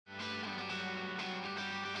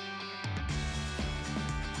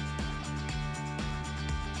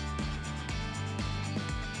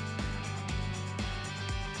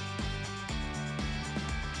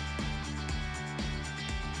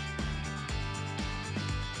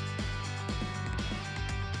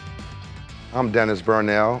I'm Dennis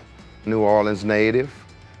Bernal, New Orleans native.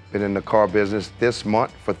 Been in the car business this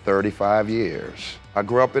month for 35 years. I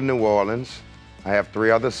grew up in New Orleans. I have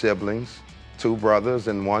 3 other siblings, 2 brothers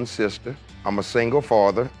and 1 sister. I'm a single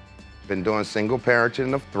father. Been doing single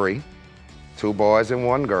parenting of 3, 2 boys and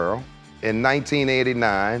 1 girl. In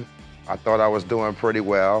 1989, I thought I was doing pretty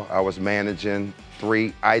well. I was managing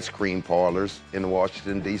 3 ice cream parlors in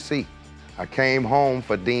Washington, D.C. I came home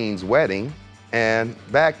for Dean's wedding, and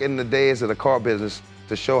back in the days of the car business,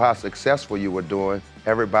 to show how successful you were doing,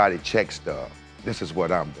 everybody check stub. This is what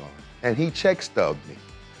I'm doing. And he check stubbed me.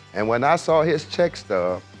 And when I saw his check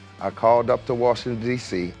stub, I called up to Washington,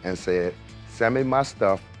 D.C. and said, send me my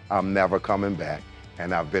stuff, I'm never coming back.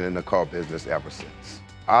 And I've been in the car business ever since.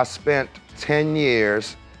 I spent 10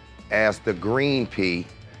 years as the green P,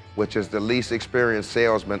 which is the least experienced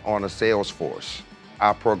salesman on a sales force.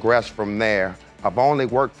 I progressed from there. I've only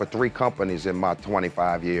worked for 3 companies in my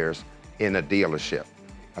 25 years in a dealership.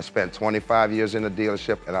 I spent 25 years in a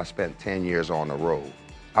dealership and I spent 10 years on the road.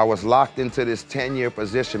 I was locked into this 10-year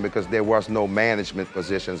position because there was no management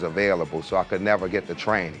positions available, so I could never get the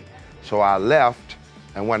training. So I left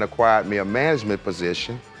and went and acquired me a management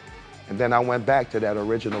position, and then I went back to that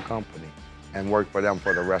original company and worked for them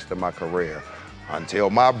for the rest of my career until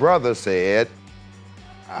my brother said,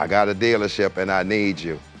 I got a dealership and I need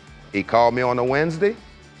you. He called me on a Wednesday,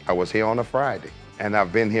 I was here on a Friday, and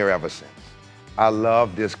I've been here ever since. I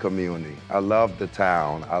love this community. I love the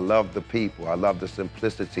town. I love the people. I love the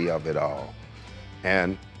simplicity of it all.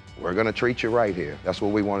 And we're gonna treat you right here. That's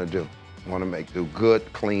what we wanna do. We wanna do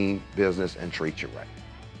good, clean business and treat you right.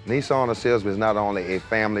 Nissan of Silsbee is not only a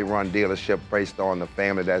family-run dealership based on the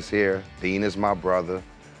family that's here. Dean is my brother.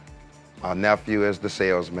 My nephew is the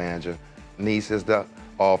sales manager. Niece is the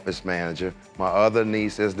office manager. My other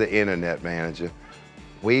niece is the internet manager.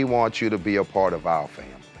 We want you to be a part of our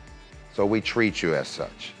family. So we treat you as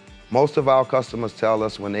such. Most of our customers tell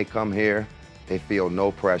us when they come here, they feel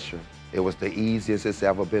no pressure. It was the easiest it's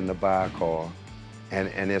ever been to buy a car,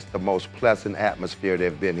 and it's the most pleasant atmosphere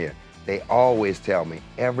they've been here. They always tell me,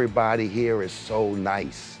 everybody here is so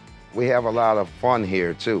nice. We have a lot of fun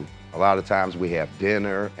here too. A lot of times we have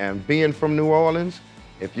dinner, and being from New Orleans,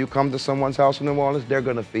 if you come to someone's house in New Orleans, they're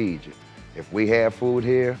gonna feed you. If we have food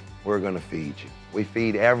here, we're gonna feed you. We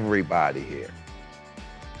feed everybody here.